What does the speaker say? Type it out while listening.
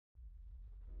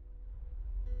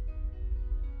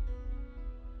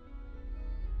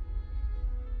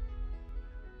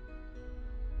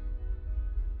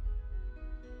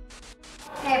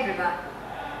everyone.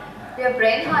 We are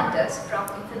brain hunters from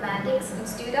Informatics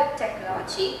Institute of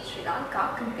Technology, Sri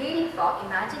Lanka, competing for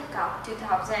Imagine Cup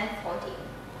 2014.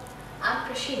 I'm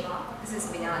Prashima, this is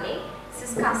Minali,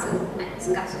 this is Kasu, and this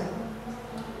is Kasu.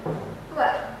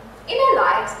 Well, in our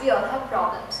lives we all have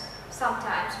problems.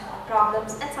 Sometimes small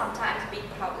problems and sometimes big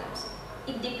problems.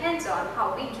 It depends on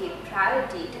how we give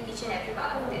priority to each and every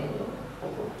one of them.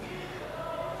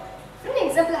 For an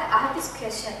example, I have this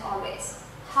question always.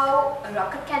 How a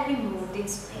rocket can be moved in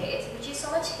space, which is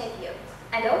so much heavier.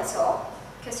 And also,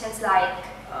 questions like...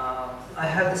 I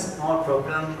have this small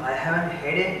problem. I have a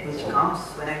headache which comes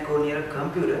when I go near a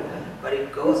computer, but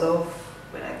it goes off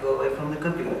when I go away from the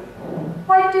computer.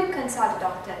 Why do you consult a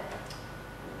doctor?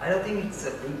 I don't think it's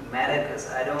a big matter because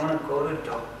I don't want to go to a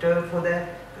doctor for that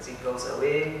because it goes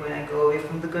away when I go away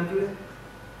from the computer.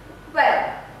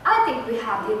 Well, I think we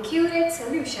have the accurate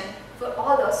solution for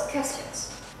all those questions.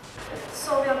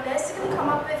 So we have basically come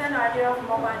up with an idea of a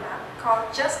mobile app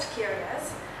called Just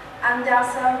Curious, and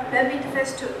there's a web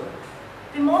interface too.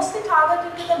 We mostly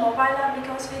targeted to the mobile app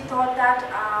because we thought that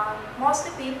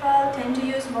mostly people tend to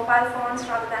use mobile phones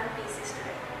rather than PCs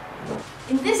today.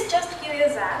 In this Just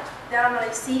Curious app, there are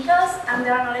knowledge seekers and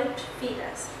there are knowledge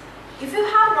feeders. If you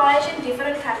have knowledge in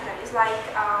different categories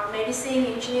like medicine,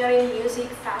 engineering, music,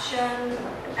 fashion,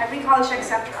 agriculture,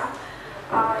 etc.,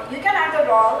 you can add the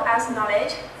role as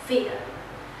knowledge feeder.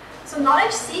 So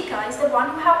knowledge seeker is the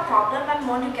one who have a problem and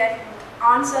want to get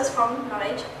answers from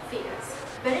knowledge feeders.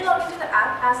 When you log into the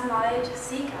app as knowledge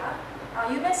seeker,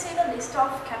 you may see the list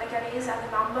of categories and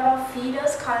the number of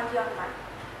feeders currently online.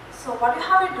 So what you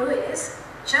have to do is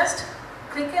just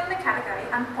click in the category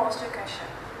and post your question.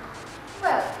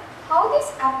 Well, how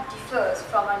this app differs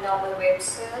from a normal web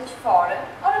search, forum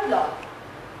or a blog?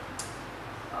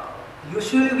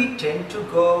 Usually we tend to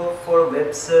go for a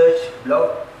web search,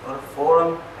 blog or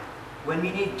forum when we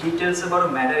need details about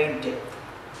a matter in depth.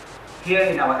 Here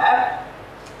in our app,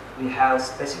 we have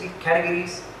specific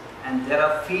categories and there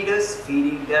are feeders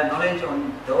feeding their knowledge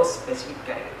on those specific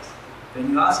categories.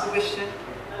 When you ask a question,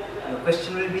 your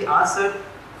question will be answered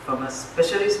from a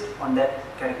specialist on that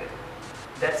category.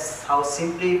 That's how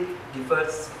simply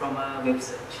differs from a web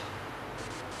search.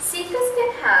 Seekers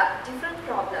can have different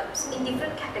problems in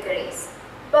different categories,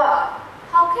 but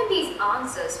how can these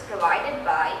answers provided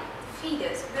by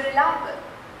feeders be reliable?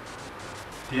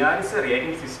 There is a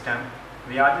rating system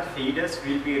where the feeders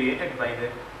will be rated by the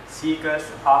seekers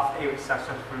after a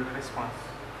successful response.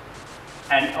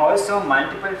 And also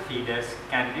multiple feeders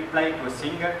can reply to a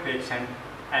single question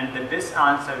and the best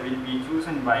answer will be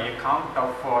chosen by a count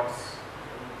of votes.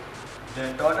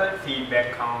 The total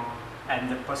feedback count and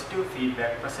the positive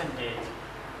feedback percentage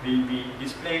will be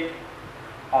displayed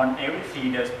on every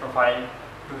feeder's profile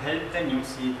to help the new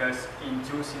seekers in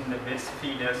choosing the best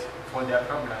feeders for their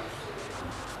problems.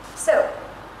 So,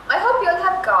 I hope you all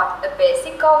have got a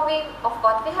basic overview of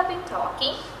what we have been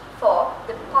talking for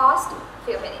the past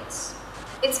few minutes.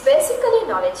 It's basically a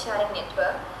knowledge sharing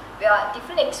network where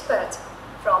different experts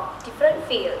from different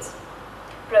fields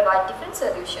provide different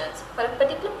solutions for a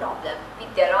particular problem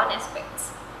with their own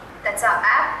aspects. That's our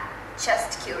app,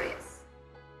 Just Curious.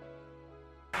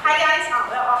 Hi guys,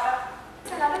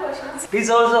 It's another version. Please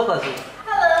also Kazu.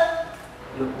 hello.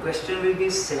 Your question will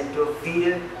be sent to a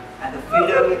feeder and the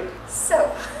feeder will...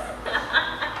 So,